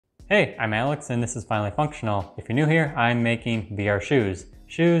Hey, I'm Alex and this is Finally Functional. If you're new here, I'm making VR shoes.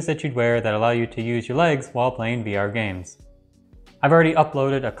 Shoes that you'd wear that allow you to use your legs while playing VR games. I've already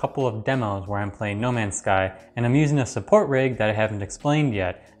uploaded a couple of demos where I'm playing No Man's Sky, and I'm using a support rig that I haven't explained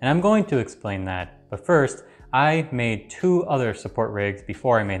yet, and I'm going to explain that. But first, I made two other support rigs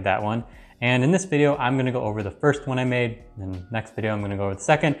before I made that one, and in this video I'm going to go over the first one I made, and the next video I'm going to go over the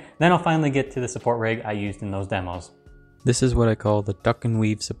second, then I'll finally get to the support rig I used in those demos. This is what I call the duck and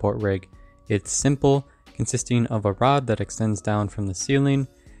weave support rig. It's simple, consisting of a rod that extends down from the ceiling,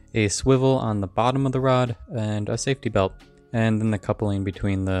 a swivel on the bottom of the rod, and a safety belt, and then the coupling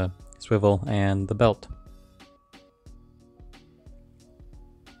between the swivel and the belt.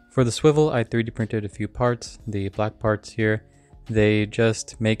 For the swivel, I 3D printed a few parts, the black parts here. They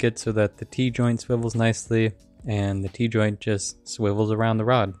just make it so that the T-joint swivels nicely, and the T-joint just swivels around the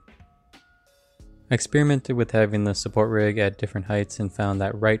rod. I experimented with having the support rig at different heights and found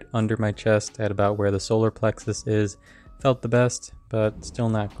that right under my chest, at about where the solar plexus is, felt the best, but still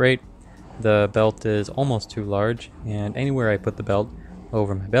not great. The belt is almost too large, and anywhere I put the belt,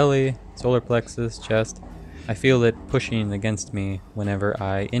 over my belly, solar plexus, chest, I feel it pushing against me whenever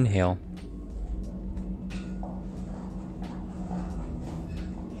I inhale.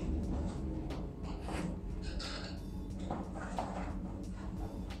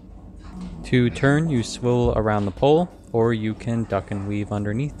 To turn, you swivel around the pole, or you can duck and weave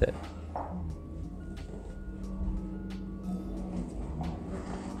underneath it.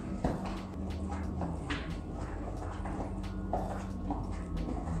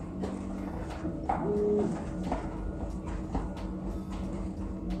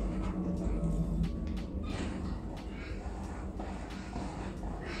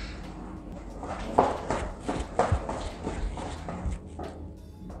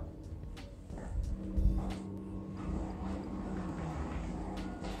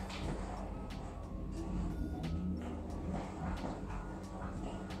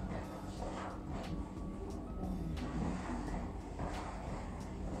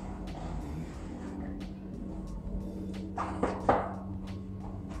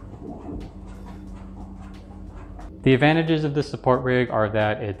 The advantages of the support rig are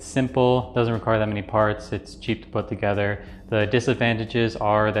that it's simple, doesn't require that many parts, it's cheap to put together. The disadvantages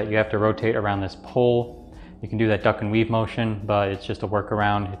are that you have to rotate around this pole. You can do that duck and weave motion, but it's just a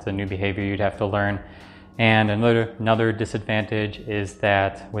workaround. It's a new behavior you'd have to learn. And another disadvantage is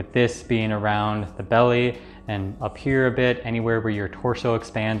that with this being around the belly and up here a bit, anywhere where your torso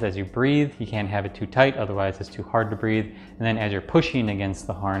expands as you breathe, you can't have it too tight, otherwise it's too hard to breathe. And then as you're pushing against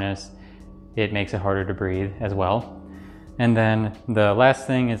the harness, it makes it harder to breathe as well. And then the last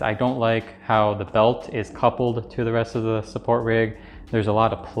thing is I don't like how the belt is coupled to the rest of the support rig. There's a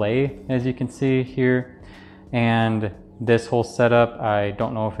lot of play, as you can see here. And this whole setup, I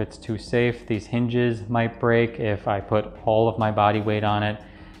don't know if it's too safe. These hinges might break if I put all of my body weight on it.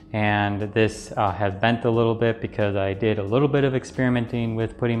 And this has bent a little bit because I did a little bit of experimenting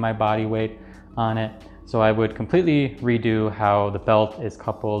with putting my body weight on it. So I would completely redo how the belt is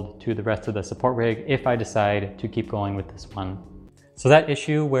coupled to the rest of the support rig if I decide to keep going with this one. So that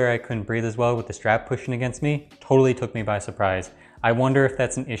issue where I couldn't breathe as well with the strap pushing against me totally took me by surprise. I wonder if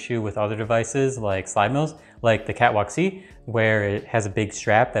that's an issue with other devices like slide mills, like the Catwalk C, where it has a big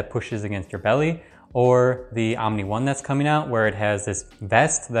strap that pushes against your belly, or the Omni One that's coming out where it has this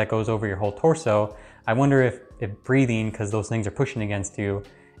vest that goes over your whole torso. I wonder if breathing, because those things are pushing against you,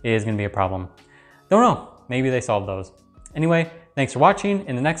 is going to be a problem. Don't know, maybe they solved those. Anyway, thanks for watching.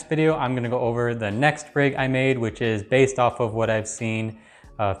 In the next video, I'm gonna go over the next rig I made, which is based off of what I've seen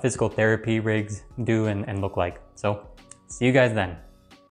physical therapy rigs do and look like. So, see you guys then.